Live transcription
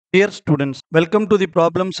Dear students, welcome to the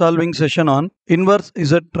problem solving session on inverse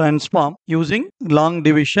Z transform using long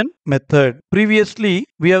division method. Previously,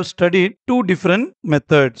 we have studied two different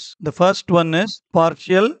methods. The first one is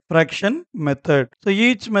partial fraction method. So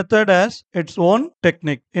each method has its own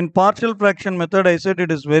technique. In partial fraction method, I said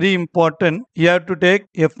it is very important. You have to take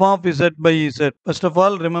f of Z by Z. First of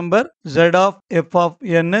all, remember Z of f of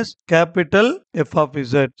n is capital F of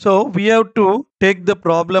Z. So we have to take the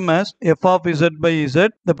problem as f of Z by Z.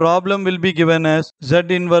 The problem will be given as Z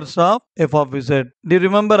inverse of f of Z. Do you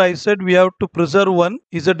remember I said we have to preserve one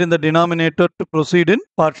Z in the denominator to proceed in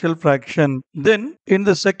partial fraction. Then in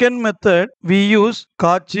the second method we use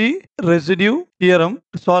Cauchy residue theorem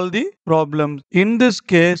to solve the problems. In this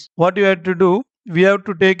case what you have to do, we have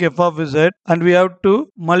to take f of z and we have to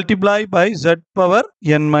multiply by z power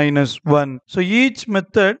n minus 1. So each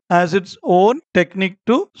method has its own technique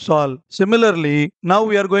to solve. Similarly, now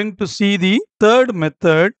we are going to see the third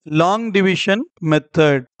method, long division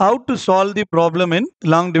method. How to solve the problem in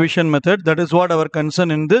long division method, that is what our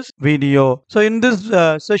concern in this video. So in this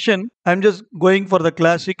session, I'm just going for the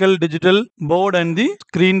classical digital board and the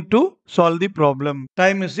screen to solve the problem.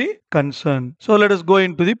 Time is the concern. So let us go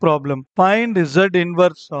into the problem. Find z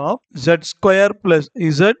inverse of z square plus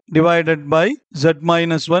z divided by z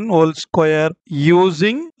minus 1 whole square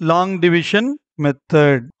using long division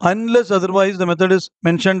method. Unless otherwise the method is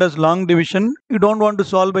mentioned as long division, you don't want to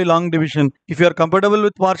solve by long division. If you are comfortable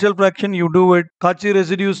with partial fraction, you do it. Cauchy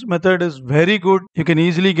residues method is very good. You can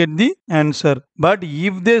easily get the answer. But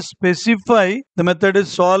if they specify the method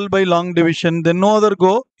is solved by long division, then no other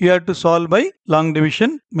go. You have to solve by long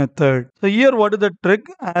division method. So here what is the trick?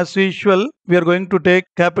 As usual, we are going to take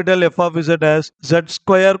capital F of Z as Z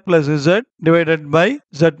square plus Z divided by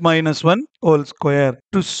Z minus 1 whole square.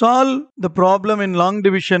 To solve the problem in long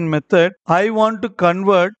division method, I want to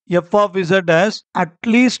convert f of z as at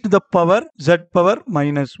least the power z power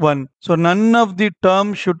minus 1. So none of the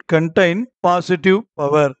terms should contain positive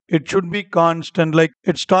power. It should be constant, like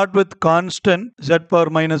it start with constant z power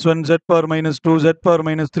minus 1, z power minus 2, z power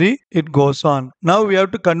minus 3, it goes on. Now we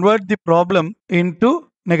have to convert the problem into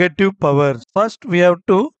negative powers. First we have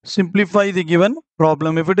to simplify the given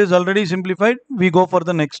problem. If it is already simplified, we go for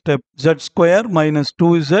the next step. Z square minus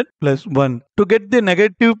 2z plus 1. To get the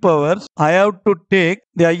negative powers, I have to take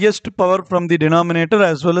the highest power from the denominator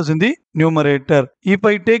as well as in the numerator. If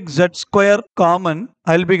I take z square common,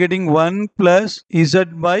 I'll be getting 1 plus z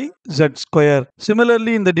by z square.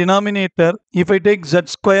 Similarly, in the denominator, if I take z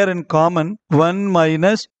square in common, 1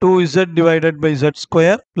 minus 2z divided by z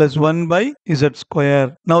square plus 1 by z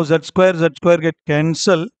square. Now z square get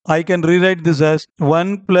cancelled. I can rewrite this as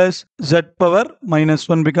 1 plus z power minus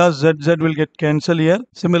 1 because z will get cancelled here.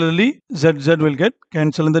 Similarly, z will get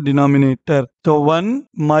cancelled in the denominator. So 1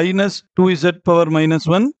 minus 2z power minus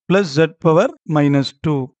 1 plus z power minus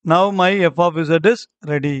 2. Now my f of z is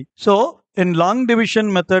ready. So in long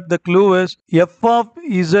division method, the clue is f of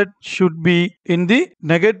z should be in the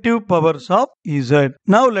negative powers of z.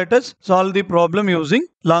 Now let us solve the problem using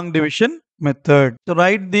long division method. So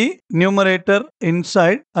write the numerator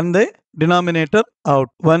inside and the denominator out.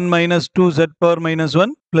 1 minus 2 z power minus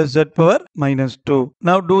 1 plus z power minus 2.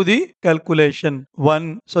 Now do the calculation.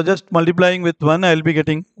 1. So just multiplying with 1, I will be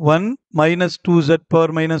getting 1 minus 2 z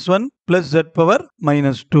power minus 1 plus z power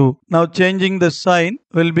minus 2. Now changing the sign,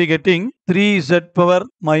 will be getting 3 z power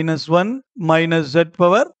minus 1 minus z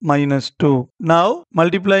power minus 2. Now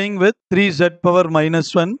multiplying with 3 z power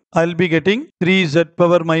minus 1, I will be getting 3 z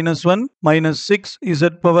power minus 1 minus 6 z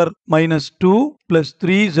power minus 2 plus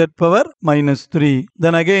 3 z power minus 3.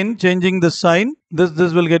 Then again changing the sign,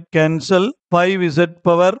 this will get cancelled. 5 z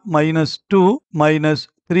power minus 2 minus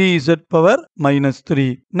 3 z power minus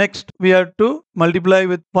 3. Next we have to multiply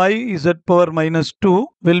with 5 z power minus 2,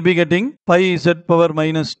 will be getting 5 z power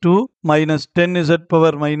minus 2 minus 10 z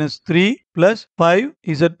power minus 3 plus 5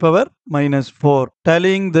 z power minus 4.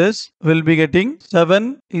 Tallying this, will be getting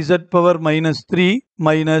 7 z power minus 3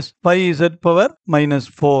 minus 5 z power minus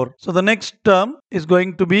 4. So the next term is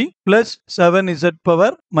going to be plus 7 z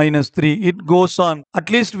power minus 3. It goes on. At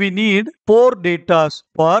least we need 4 datas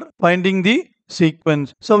for finding the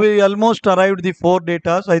sequence. So we almost arrived the 4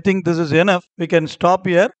 datas. I think this is enough. We can stop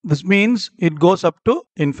here. This means it goes up to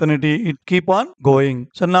infinity. It keep on going.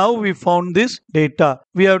 So now we found this data.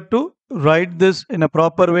 We have to write this in a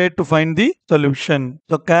proper way to find the solution.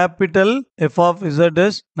 So capital F of z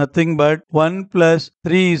is nothing but 1 plus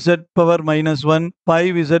 3z power minus 1,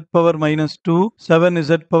 5z power minus 2,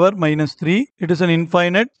 7z power minus 3. It is an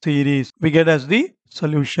infinite series. We get as the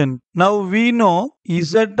solution. Now we know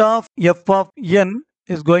z of f of n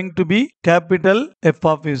is going to be capital F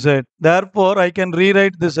of Z. Therefore, I can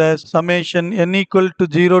rewrite this as summation n equal to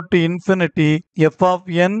 0 to infinity f of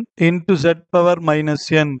n into z power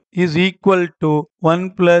minus n is equal to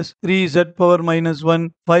 1 plus 3z power minus 1,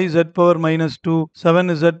 5z power minus 2,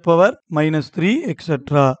 7z power minus 3,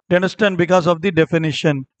 etc. Do you understand? Because of the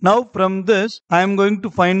definition. Now from this, I am going to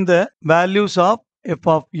find the values of f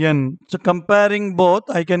of n. So comparing both,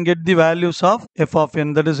 I can get the values of f of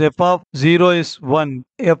n. That is f of 0 is 1,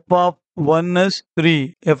 f of 1 is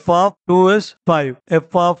 3, f of 2 is 5,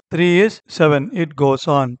 f of 3 is 7. It goes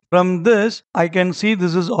on. From this, I can see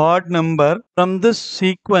this is odd number. From this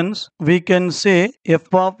sequence, we can say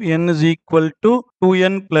f of n is equal to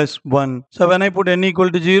 2n plus 1. So when I put n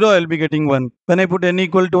equal to 0, I will be getting 1. When I put n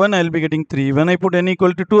equal to 1, I will be getting 3. When I put n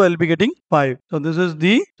equal to 2, I will be getting 5. So this is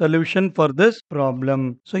the solution for this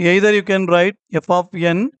problem. So either you can write f of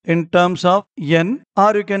n in terms of n,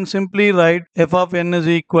 or you can simply write f of n is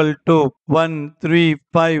equal to 1, 3,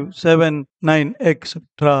 5, 7, 9,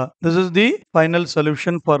 etc. This is the final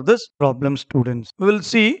solution for this problem, students. We will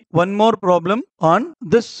see one more problem on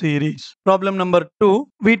this series. Problem number 2.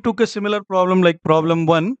 We took a similar problem like problem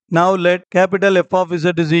 1. Now let capital F of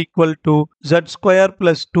Z is equal to Z square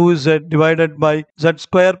plus 2Z divided by Z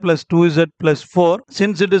square plus 2Z plus 4.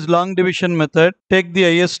 Since it is long division method, take the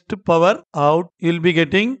highest power out. You will be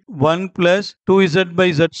getting 1 plus 2Z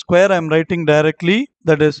by Z square. I am writing directly.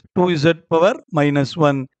 That is 2z power minus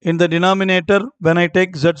 1. In the denominator, when I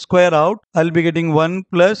take z square out, I will be getting 1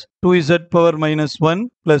 plus 2z power minus 1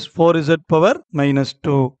 plus 4z power minus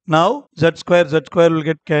 2. Now z square will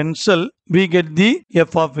get cancelled. We get the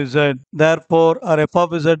f of z. Therefore, our f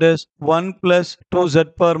of z is 1 plus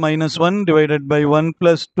 2z power minus 1 divided by 1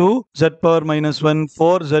 plus 2z power minus 1,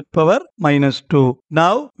 4z power minus 2.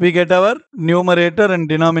 Now we get our numerator and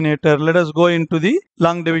denominator. Let us go into the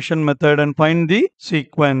long division method and find the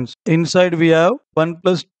sequence. Inside we have 1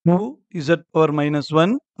 plus 2 z power minus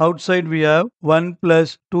 1. Outside we have 1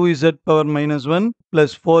 plus 2 z power minus 1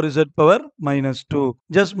 plus 4 z power minus 2.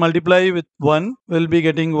 Just multiply with 1. We'll be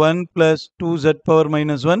getting 1 plus 2 z power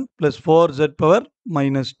minus 1 plus 4 z power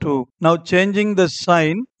minus 2. Now changing the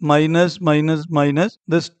sign, minus, minus, minus,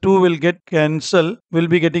 this 2 will get cancelled. We'll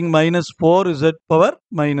be getting minus 4 z power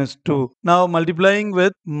minus 2. Now multiplying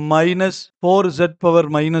with minus 4 z power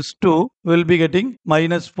minus 2, we'll be getting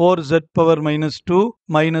minus 4 z power minus 2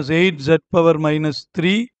 minus 8 z power minus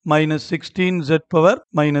 3 minus 16 z power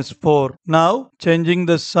minus 4. Now changing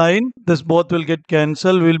the sign, this both will get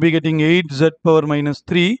cancelled. We'll be getting 8 z power minus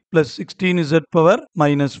 3 plus 16 z power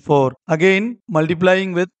minus 4. Again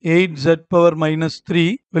multiplying with 8 z power minus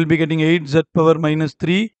 3, we'll be getting 8 z power minus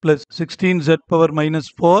 3 plus 16 z power minus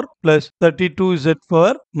 4 plus 32 z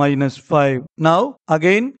power minus 5. Now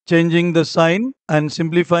again changing the sign and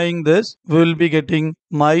simplifying this, we will be getting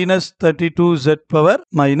minus 32 z power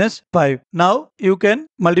minus 5. Now you can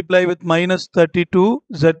multiply with minus 32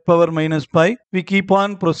 z power minus 5. We keep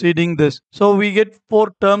on proceeding this. So we get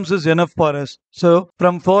 4 terms is enough for us. So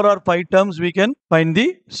from 4 or 5 terms we can find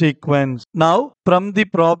the sequence. Now from the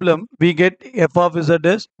problem we get f of z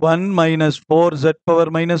is 1 minus 4 z power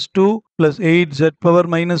minus 2 plus 8 z power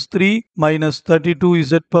minus 3 minus 32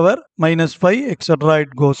 z power minus 5, etc.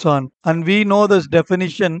 It goes on. And we know this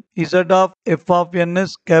definition, z of f of n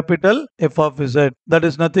is capital F of z. That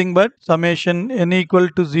is nothing but summation n equal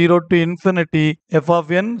to 0 to infinity f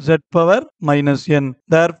of n z power minus n.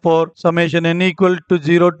 Therefore, summation n equal to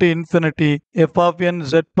 0 to infinity f of n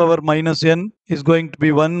z power minus n is going to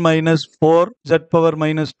be 1 minus 4 z power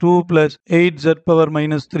minus 2 plus 8 z power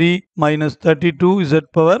minus 3 minus 32 z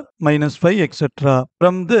power minus 5, etc.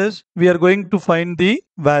 From this, we are going to find the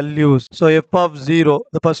values. So f of 0,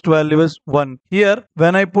 the first value is 1. Here,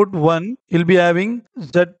 when I put 1, you'll be having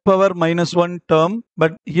z power minus 1 term,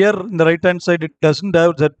 but here in the right hand side, it doesn't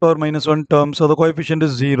have z power minus 1 term, so the coefficient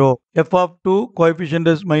is 0. F of 2, coefficient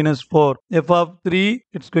is minus 4. F of 3,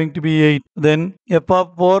 it's going to be 8. Then f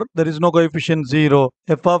of 4, there is no coefficient 0.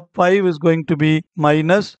 F of 5 is going to be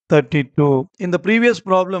minus 32. In the previous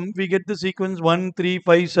problem, we get the sequence 1, 3,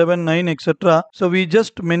 5, 7, 9, etc. So we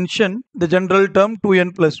just mentioned the general term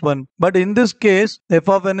 2n plus 1. But in this case, f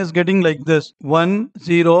of n is getting like this: 1,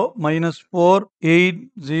 0, minus 4, 8,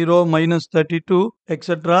 0, minus 32,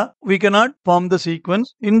 etc. We cannot form the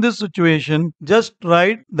sequence. In this situation, just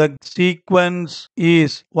write the sequence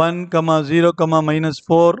is 1, 0, minus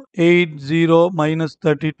 4, 8, 0, minus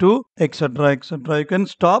 32, etc. etc. You can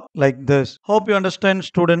stop like this. Hope you understand,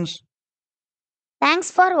 students.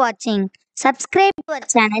 Thanks for watching. Subscribe to our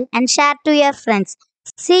channel and share to your friends.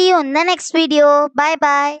 See you in the next video. Bye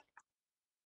bye.